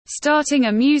Starting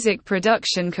a music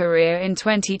production career in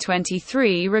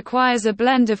 2023 requires a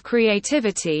blend of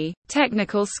creativity,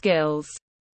 technical skills,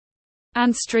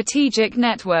 and strategic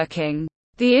networking.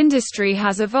 The industry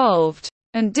has evolved,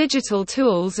 and digital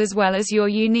tools as well as your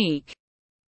unique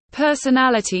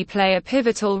personality play a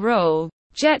pivotal role,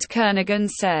 Kernaghan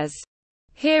says.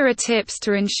 Here are tips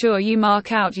to ensure you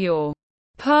mark out your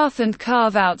path and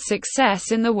carve out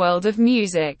success in the world of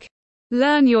music.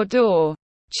 Learn your DAW.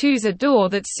 Choose a DAW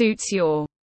that suits your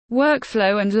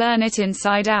workflow and learn it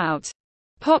inside out.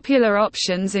 Popular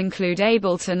options include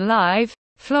Ableton Live,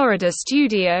 Florida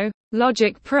Studio,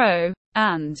 Logic Pro,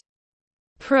 and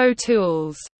Pro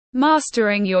Tools.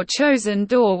 Mastering your chosen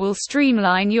DAW will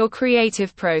streamline your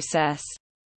creative process.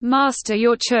 Master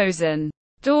your chosen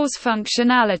DAW's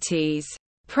functionalities.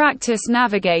 Practice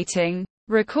navigating,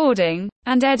 recording,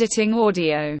 and editing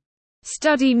audio.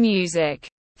 Study music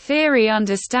theory.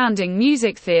 Understanding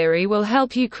music theory will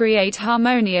help you create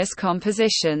harmonious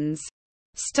compositions.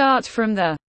 Start from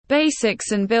the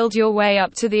basics and build your way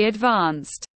up to the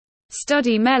advanced.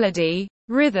 Study melody,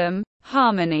 rhythm,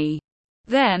 harmony.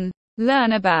 Then,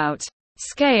 learn about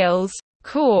scales,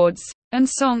 chords, and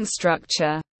song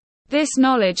structure. This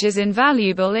knowledge is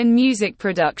invaluable in music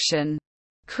production.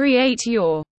 Create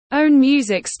your own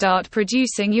music. Start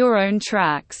producing your own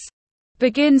tracks.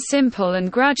 Begin simple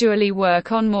and gradually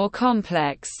work on more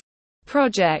complex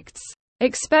projects.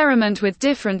 Experiment with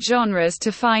different genres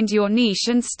to find your niche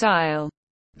and style.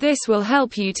 This will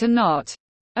help you to not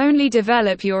only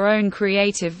develop your own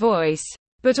creative voice,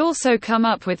 but also come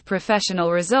up with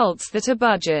professional results that are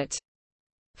budget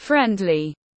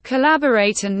friendly.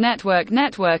 Collaborate and network.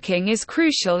 Networking is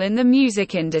crucial in the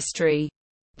music industry.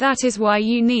 That is why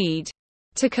you need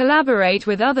to collaborate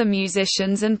with other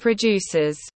musicians and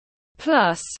producers.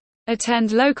 Plus,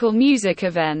 attend local music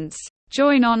events,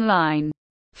 join online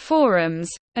forums,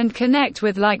 and connect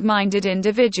with like-minded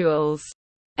individuals.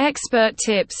 Expert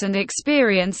tips and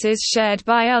experiences shared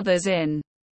by others in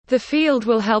the field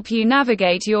will help you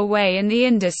navigate your way in the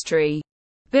industry.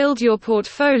 Build your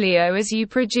portfolio as you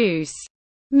produce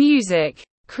music.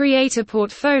 Create a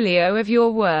portfolio of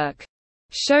your work.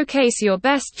 Showcase your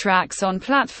best tracks on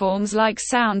platforms like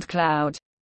SoundCloud,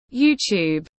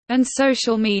 YouTube, and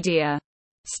social media.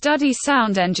 Study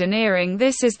sound engineering.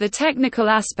 This is the technical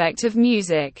aspect of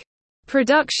music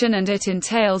production, and it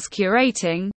entails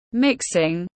curating,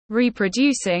 mixing,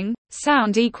 reproducing,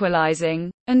 sound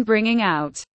equalizing, and bringing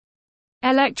out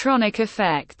electronic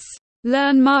effects.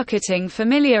 Learn marketing.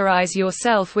 Familiarize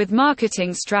yourself with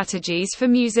marketing strategies for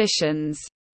musicians.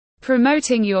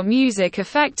 Promoting your music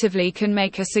effectively can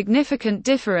make a significant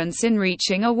difference in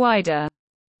reaching a wider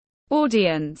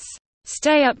audience.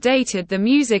 Stay updated. The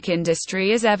music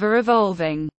industry is ever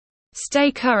evolving.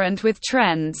 Stay current with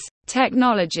trends,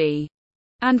 technology,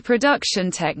 and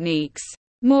production techniques.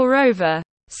 Moreover,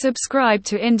 subscribe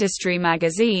to industry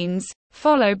magazines,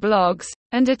 follow blogs,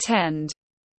 and attend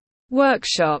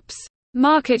workshops.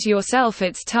 Market yourself.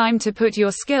 It's time to put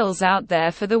your skills out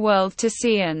there for the world to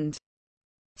see and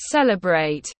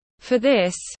celebrate. For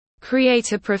this,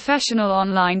 create a professional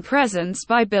online presence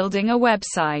by building a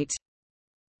website.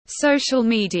 Social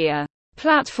media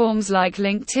platforms like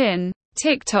LinkedIn,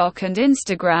 TikTok, and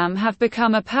Instagram have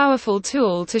become a powerful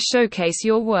tool to showcase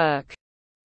your work.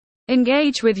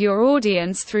 Engage with your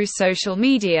audience through social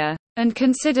media, and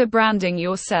consider branding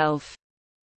yourself.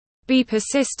 Be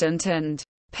persistent and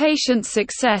patient.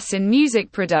 Success in music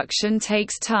production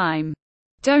takes time.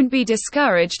 Don't be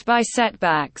discouraged by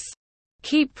setbacks.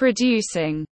 Keep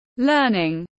producing,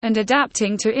 learning, and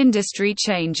adapting to industry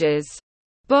changes.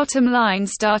 Bottom line: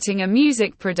 starting a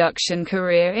music production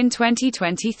career in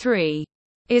 2023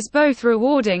 is both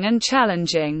rewarding and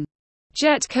challenging.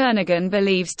 Kernaghan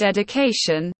believes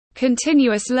dedication,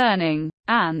 continuous learning,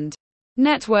 and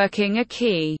networking are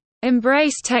key.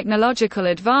 Embrace technological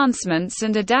advancements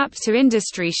and adapt to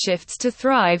industry shifts to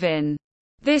thrive in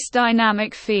this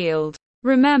dynamic field.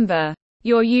 Remember,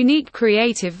 your unique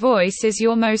creative voice is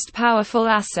your most powerful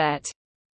asset.